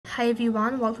Hi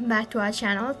everyone, welcome back to our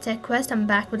channel Tech Quest. I'm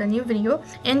back with a new video,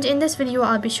 and in this video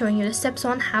I'll be showing you the steps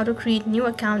on how to create new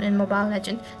account in Mobile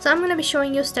Legends. So I'm going to be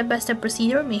showing you step-by-step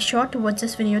procedure. Make sure to watch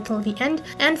this video till the end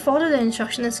and follow the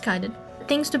instruction as guided.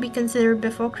 Things to be considered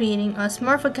before creating a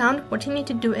Smurf account. What you need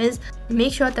to do is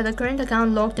make sure that the current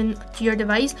account logged in to your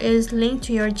device is linked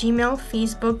to your Gmail,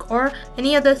 Facebook, or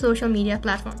any other social media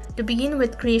platform. To begin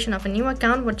with creation of a new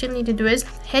account, what you'll need to do is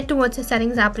head towards the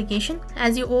settings application.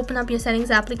 As you open up your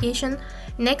settings application,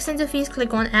 next interface,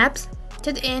 click on apps.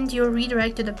 To the end, you'll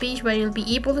redirect to the page where you'll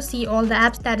be able to see all the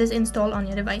apps that is installed on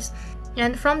your device.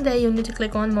 And from there, you'll need to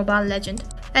click on Mobile Legend.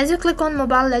 As you click on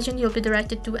Mobile Legend, you'll be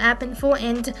directed to App Info,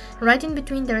 and right in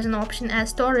between there is an option as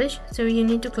Storage, so you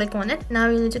need to click on it. Now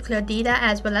you need to clear data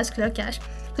as well as clear cache.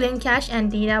 Clearing cache and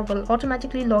data will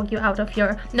automatically log you out of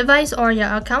your device or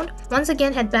your account. Once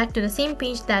again, head back to the same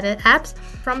page, that is apps.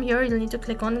 From here, you'll need to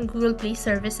click on Google Play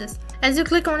Services. As you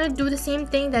click on it, do the same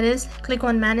thing, that is click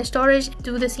on Manage Storage.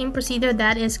 Do the same procedure,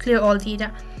 that is clear all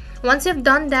data. Once you've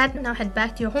done that, now head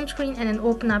back to your home screen and then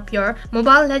open up your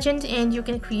Mobile Legend and you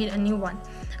can create a new one.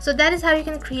 So that is how you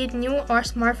can create new or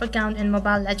Smurf account in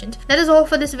Mobile Legend. That is all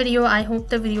for this video. I hope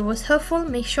the video was helpful.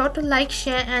 Make sure to like,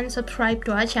 share and subscribe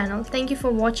to our channel. Thank you for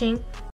watching.